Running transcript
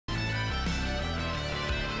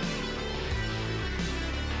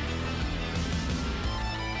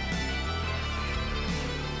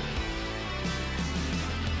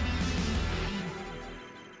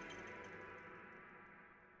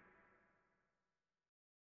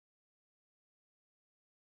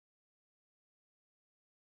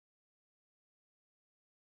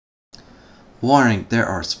Warning, there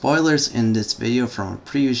are spoilers in this video from a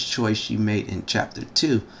previous choice you made in chapter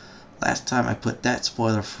 2. Last time I put that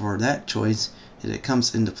spoiler for that choice, and it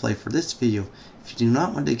comes into play for this video. If you do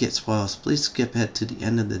not want to get spoilers, please skip ahead to the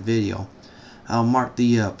end of the video. I'll mark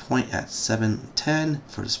the point at 7:10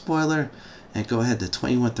 for the spoiler, and go ahead to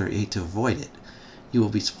 21:38 to avoid it. You will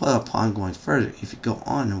be spoiled upon going further. If you go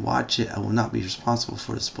on and watch it, I will not be responsible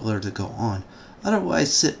for the spoiler to go on.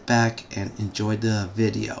 Otherwise, sit back and enjoy the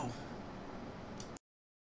video.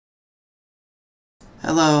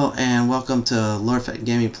 Hello and welcome to Lord Fenton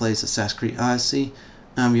Gaming plays Assassin's Creed Odyssey.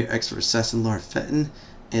 I'm your expert assassin, Lord Fenton.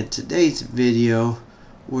 In today's video,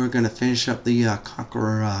 we're going to finish up the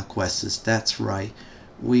Conqueror Quests. That's right,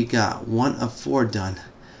 we got 1 of 4 done.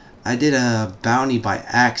 I did a bounty by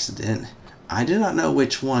accident. I do not know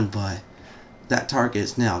which one, but that target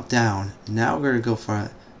is now down. Now we're going to go for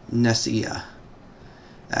Nesaia.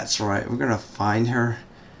 That's right, we're going to find her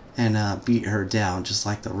and beat her down just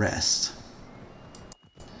like the rest.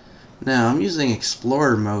 Now, I'm using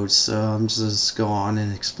Explorer mode, so I'm just go on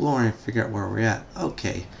and explore and figure out where we're at.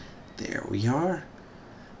 Okay, there we are.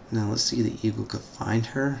 Now, let's see if the eagle could find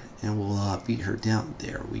her, and we'll beat her down.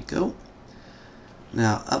 There we go.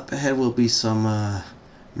 Now, up ahead will be some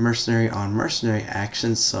mercenary on mercenary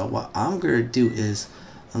action, so what I'm going to do is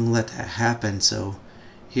I'm going to let that happen. So,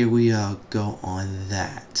 here we go on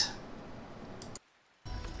that.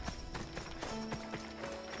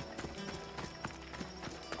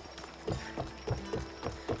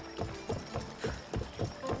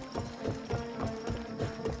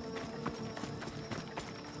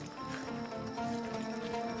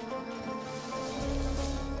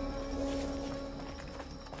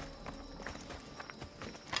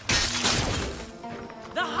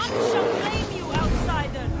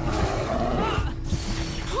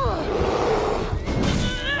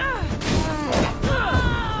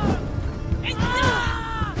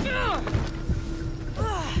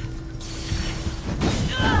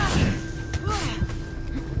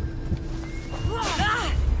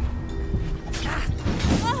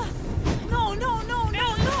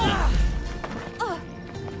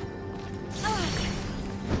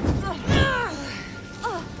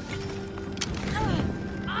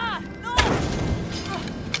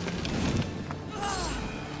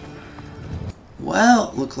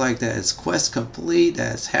 Well, look like that is quest complete.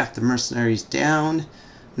 That's half the mercenaries down.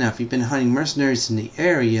 Now, if you've been hunting mercenaries in the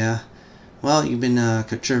area, well, you've been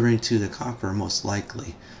contributing to the Conqueror most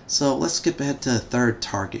likely. So let's skip ahead to the third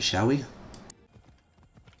target, shall we?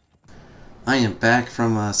 I am back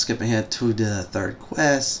from skipping ahead to the third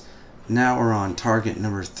quest. Now we're on target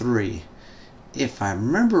number 3. If I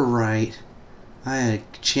remember right, I had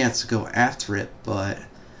a chance to go after it, but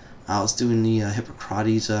I was doing the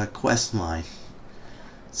Hippocrates quest line.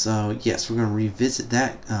 So yes, we're going to revisit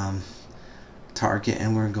that target,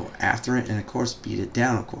 and we're going to go after it and of course beat it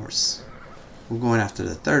down. Of course, we're going after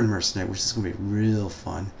the third mercenary, which is going to be real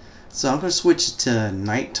fun. So I'm going to switch to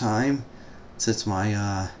nighttime, since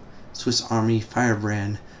my Swiss Army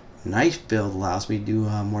Firebrand knife build allows me to do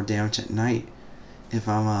more damage at night if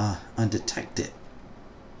I'm undetected.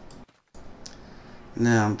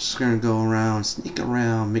 Now I'm just going to go around, sneak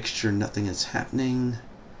around, make sure nothing is happening,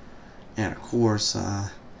 and of course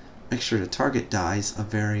make sure the target dies a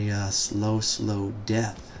very slow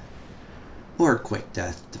death, or a quick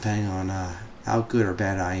death, depending on how good or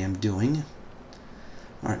bad I am doing.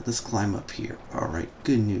 Alright, let's climb up here. Alright,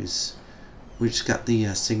 good news. We just got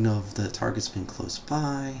the signal of the target's been close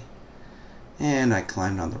by, and I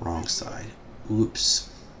climbed on the wrong side. Oops.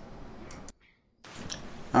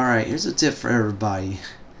 Alright, here's a tip for everybody.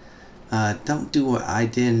 Don't do what I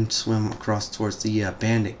did and swim across towards the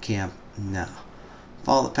bandit camp. No.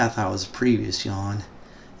 Follow the path I was previous on,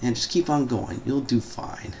 and just keep on going. You'll do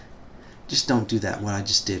fine. Just don't do that, what I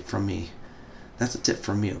just did from me. That's a tip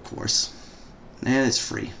from me, of course. And it's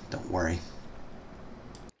free, don't worry.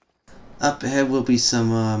 Up ahead will be some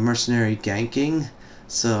mercenary ganking.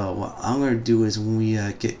 So what I'm going to do is when we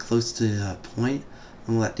get close to the point,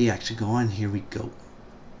 I'm going to let the action go on. Here we go.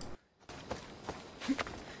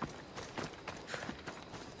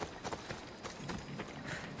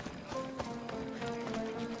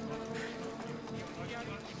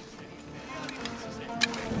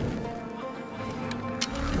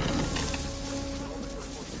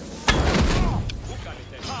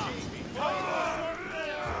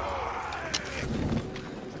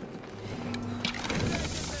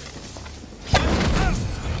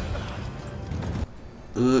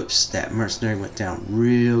 Oops, that mercenary went down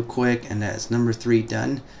real quick, and that is number 3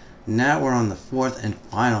 done. Now we're on the 4th and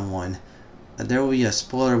final one. There will be a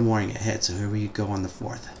spoiler warning ahead, so here we go on the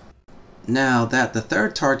 4th. Now that the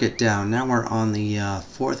third target down, now we're on the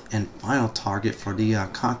fourth and final target for the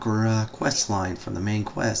Conqueror quest line for the main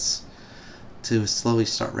quests, to slowly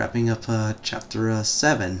start wrapping up chapter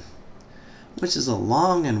 7, which is a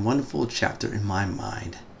long and wonderful chapter in my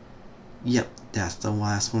mind. Yep, that's the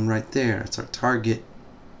last one right there. It's our target.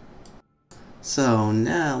 So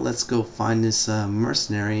now let's go find this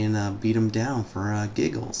mercenary and beat him down for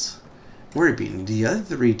giggles. We're beating the other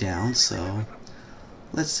 3 down, so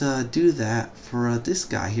let's do that for this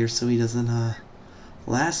guy here so he doesn't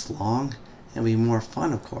last long and be more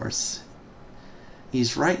fun, of course.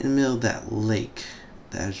 He's right in the middle of that lake.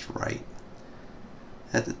 That is right.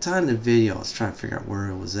 At the time of the video, I was trying to figure out where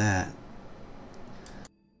it was at.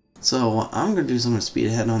 So what I'm going to do is I'm going to speed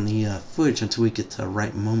ahead on the footage until we get to the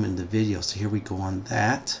right moment in the video. So here we go on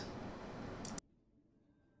that.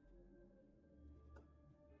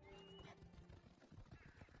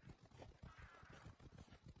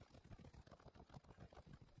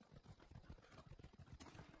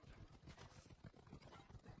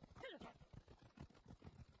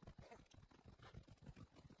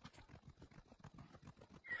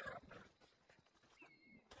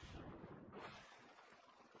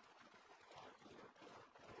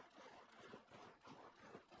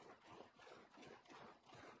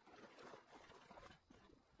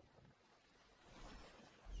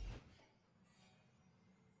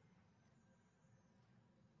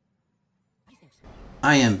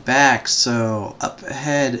 I am back, so up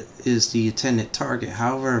ahead is the intended target.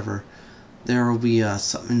 However, there will be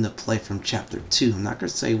something to play from chapter 2. I'm not going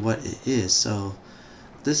to say what it is, so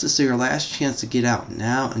this is your last chance to get out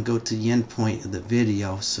now and go to the end point of the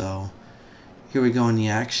video. So here we go in the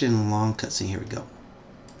action, long cutscene, here we go.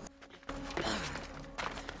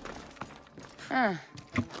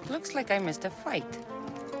 Looks like I missed a fight.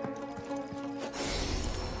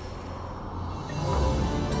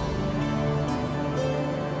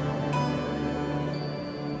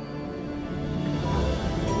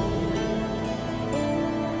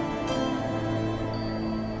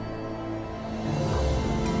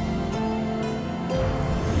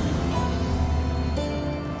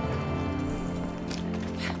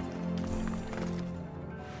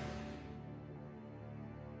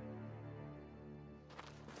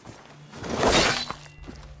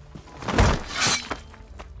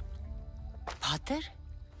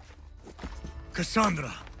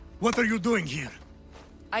 Cassandra, what are you doing here?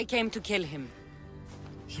 I came to kill him.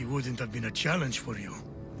 He wouldn't have been a challenge for you.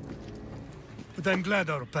 But I'm glad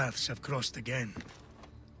our paths have crossed again.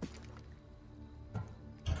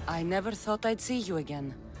 I never thought I'd see you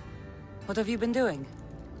again. What have you been doing?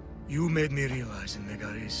 You made me realize in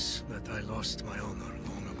Megaris that I lost my honor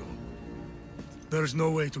long ago. There's no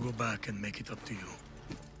way to go back and make it up to you.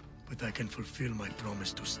 But I can fulfill my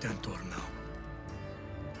promise to Stentor now.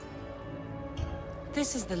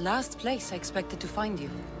 This is the last place I expected to find you.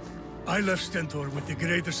 I left Stentor with the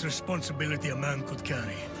greatest responsibility a man could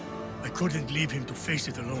carry. I couldn't leave him to face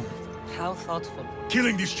it alone. How thoughtful.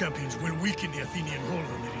 Killing these champions will weaken the Athenian hold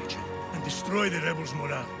on the region and destroy the rebels'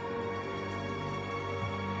 morale.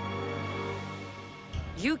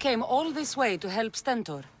 You came all this way to help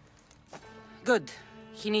Stentor. Good.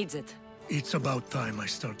 He needs it. It's about time I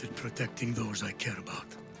started protecting those I care about.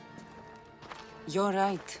 You're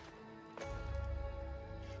right.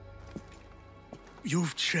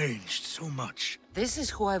 You've changed so much. This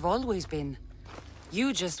is who I've always been.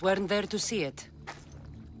 You just weren't there to see it.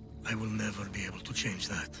 I will never be able to change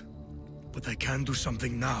that. But I can do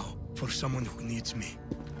something now for someone who needs me.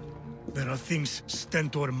 There are things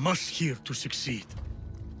Stentor must hear to succeed.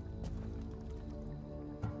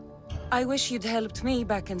 I wish you'd helped me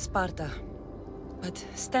back in Sparta. But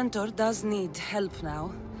Stentor does need help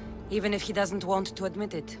now, even if he doesn't want to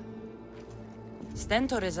admit it.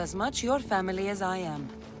 Stentor is as much your family as I am.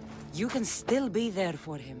 You can still be there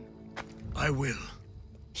for him. I will.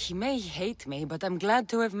 He may hate me, but I'm glad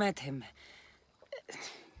to have met him.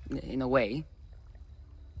 In a way.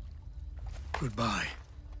 Goodbye,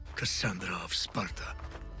 Cassandra of Sparta.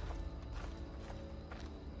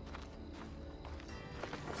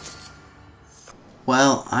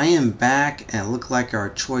 Well, I am back, and it looked like our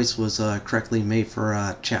choice was correctly made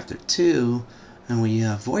for chapter 2. And we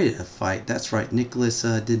avoided a fight. That's right, Nicholas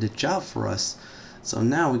did the job for us. So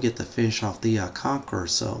now we get to finish off the Conqueror.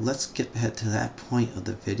 So let's get ahead to that point of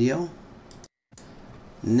the video.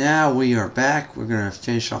 Now we are back. We're going to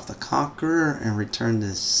finish off the Conqueror and return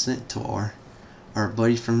to Centaur, our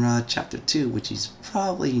buddy from chapter 2, which he's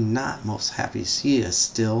probably not most happy to see us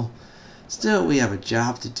still. Still, we have a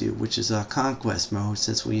job to do, which is conquest mode,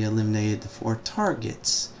 since we eliminated the 4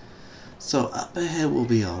 targets. So up ahead will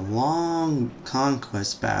be a long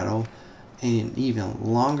conquest battle, an even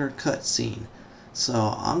longer cutscene. So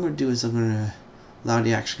all I'm going to do is I'm going to allow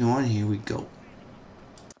the action to go on. Here we go.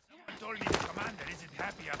 Someone told me the commander isn't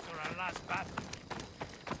happy after our last battle.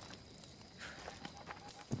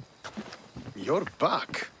 You're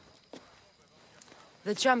back.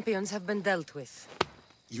 The champions have been dealt with.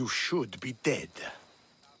 You should be dead.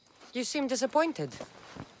 You seem disappointed.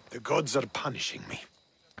 The gods are punishing me.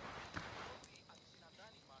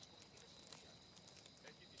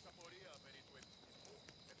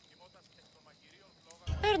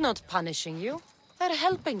 They're not punishing you. They're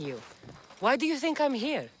helping you. Why do you think I'm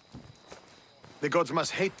here? The gods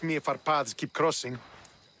must hate me if our paths keep crossing.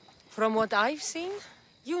 From what I've seen,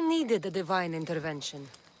 you needed a divine intervention.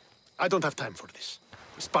 I don't have time for this.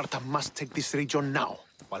 Sparta must take this region now,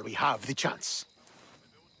 while we have the chance.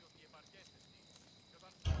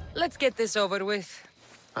 Let's get this over with.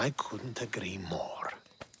 I couldn't agree more.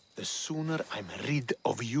 The sooner I'm rid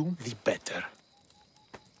of you, the better.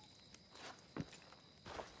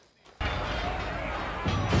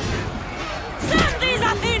 Send these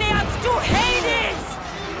Athenians to Hades!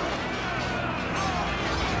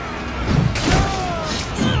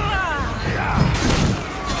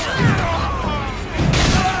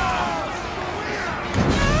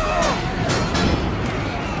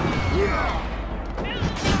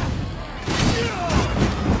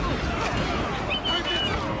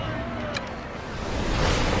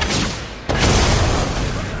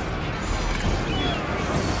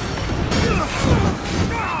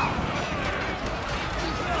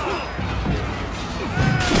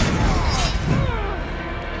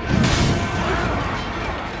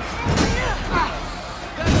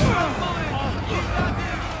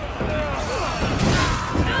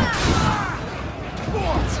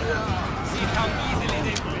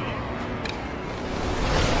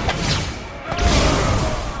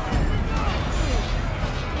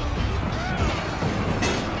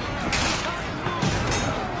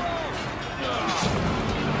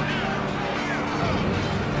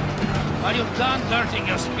 Are you done dirting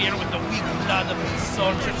your spear with the weak blood of these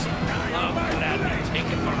soldiers? I'll gladly take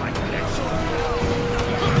it for my collection.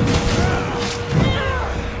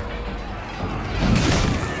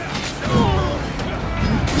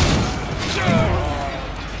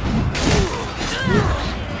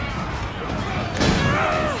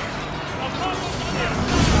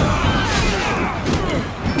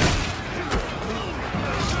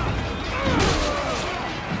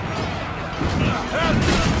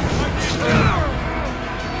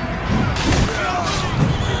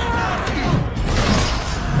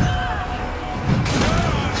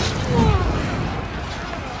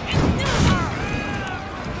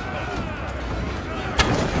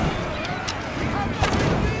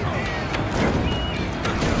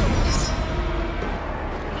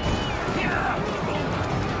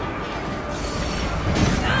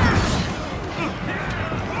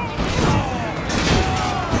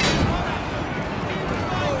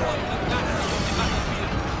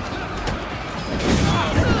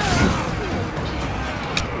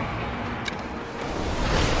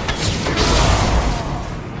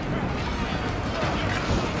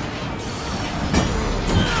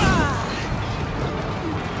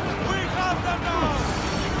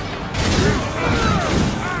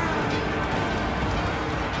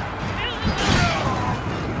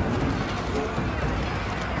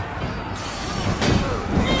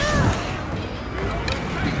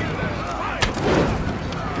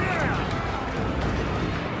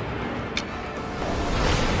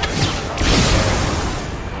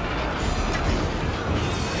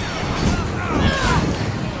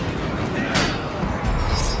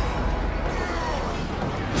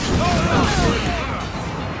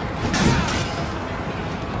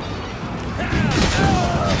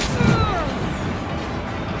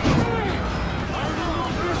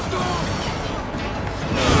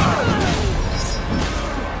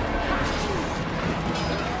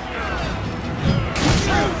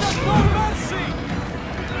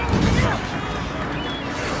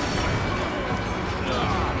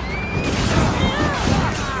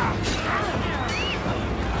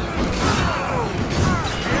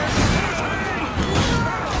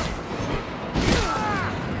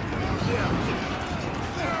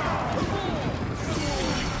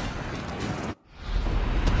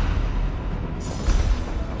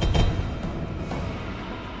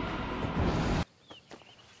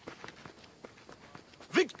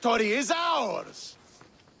 Victory is ours!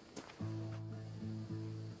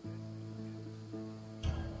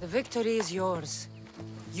 The victory is yours.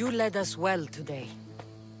 You led us well today.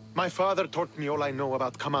 My father taught me all I know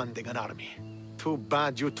about commanding an army. Too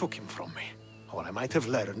bad you took him from me, or I might have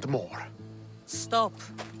learned more. Stop.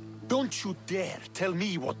 Don't you dare tell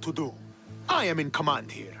me what to do. I am in command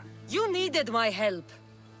here. You needed my help.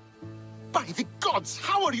 By the gods,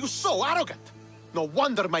 how are you so arrogant? No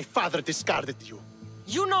wonder my father discarded you.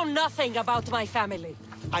 You know nothing about my family.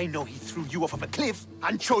 I know he threw you off of a cliff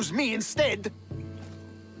and chose me instead.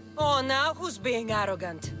 Oh, now who's being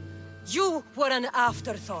arrogant? You were an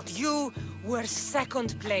afterthought. You were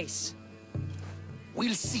second place.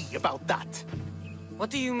 We'll see about that. What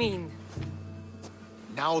do you mean?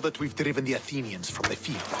 Now that we've driven the Athenians from the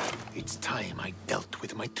field, it's time I dealt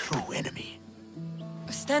with my true enemy.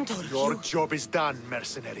 Stentor, Your job is done,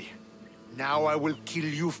 mercenary. Now I will kill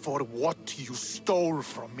you for what you stole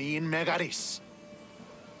from me in Megaris.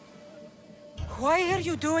 Why are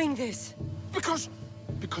you doing this? Because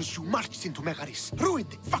you marched into Megaris,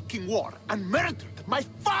 ruined the fucking war, and murdered my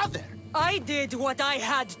father! I did what I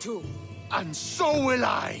had to. And so will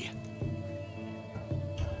I!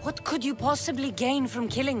 What could you possibly gain from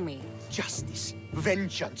killing me? Justice,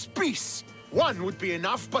 vengeance, peace! One would be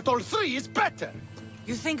enough, but all three is better!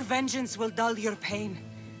 You think vengeance will dull your pain?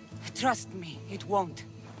 Trust me, it won't.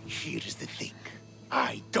 Here's the thing.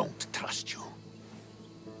 I don't trust you.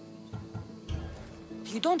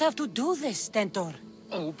 You don't have to do this, Stentor.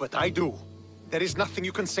 Oh, but I do. There is nothing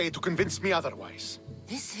you can say to convince me otherwise.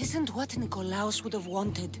 This isn't what Nikolaos would have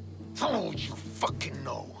wanted. Oh, you fucking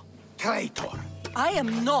know. Traitor. I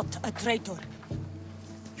am not a traitor.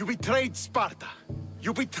 You betrayed Sparta.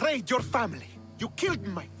 You betrayed your family. You killed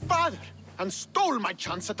my father and stole my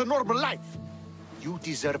chance at a normal life. You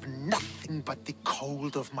deserve nothing but the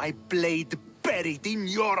cold of my blade buried in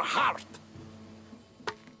your heart.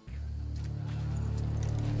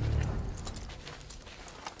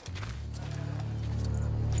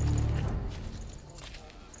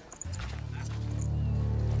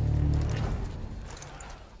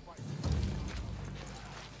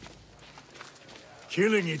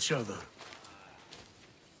 Killing each other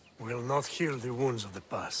will not heal the wounds of the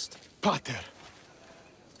past. Pater.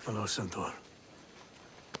 Hello, Centaur.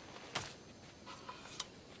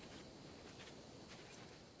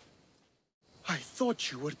 I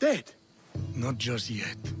thought you were dead. Not just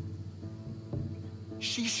yet.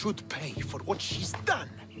 She should pay for what she's done.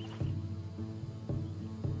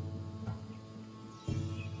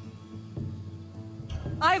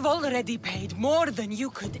 I've already paid more than you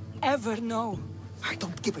could ever know. I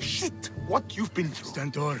don't give a shit what you've been through.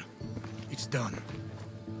 Stentor, it's done.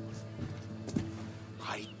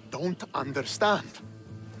 I don't understand.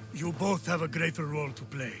 You both have a greater role to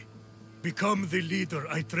play. Become the leader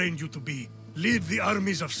I trained you to be. Lead the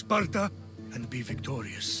armies of Sparta and be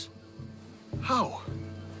victorious. How?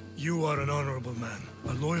 You are an honorable man,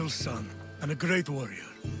 a loyal son, and a great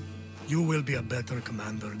warrior. You will be a better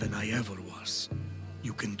commander than I ever was.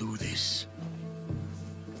 You can do this.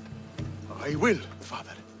 I will,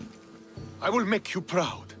 Father. I will make you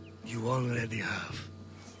proud. You already have.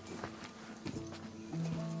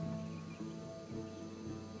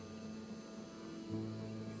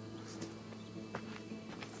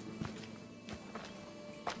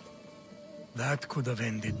 That could have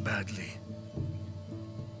ended badly.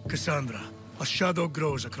 Cassandra, a shadow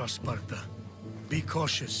grows across Sparta. Be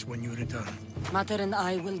cautious when you return. Mater and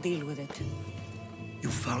I will deal with it. You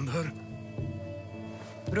found her?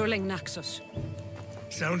 Ruling Naxos.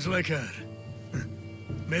 Sounds like her.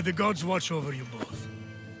 May the gods watch over you both.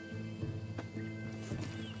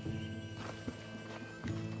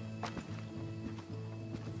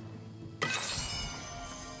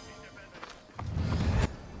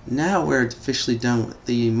 Now we're officially done with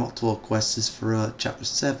the multiple quests for Chapter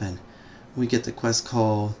 7. We get the quest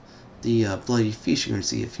called the Bloody Feast. You're going to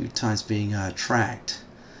see a few times being tracked.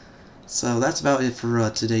 So that's about it for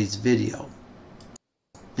today's video.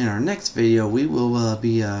 In our next video we will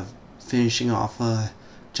be finishing off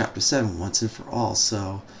Chapter 7 once and for all.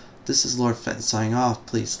 So this is Lord Fenton signing off.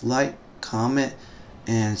 Please like, comment,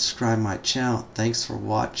 and subscribe my channel. Thanks for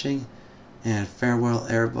watching, and farewell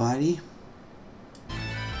everybody.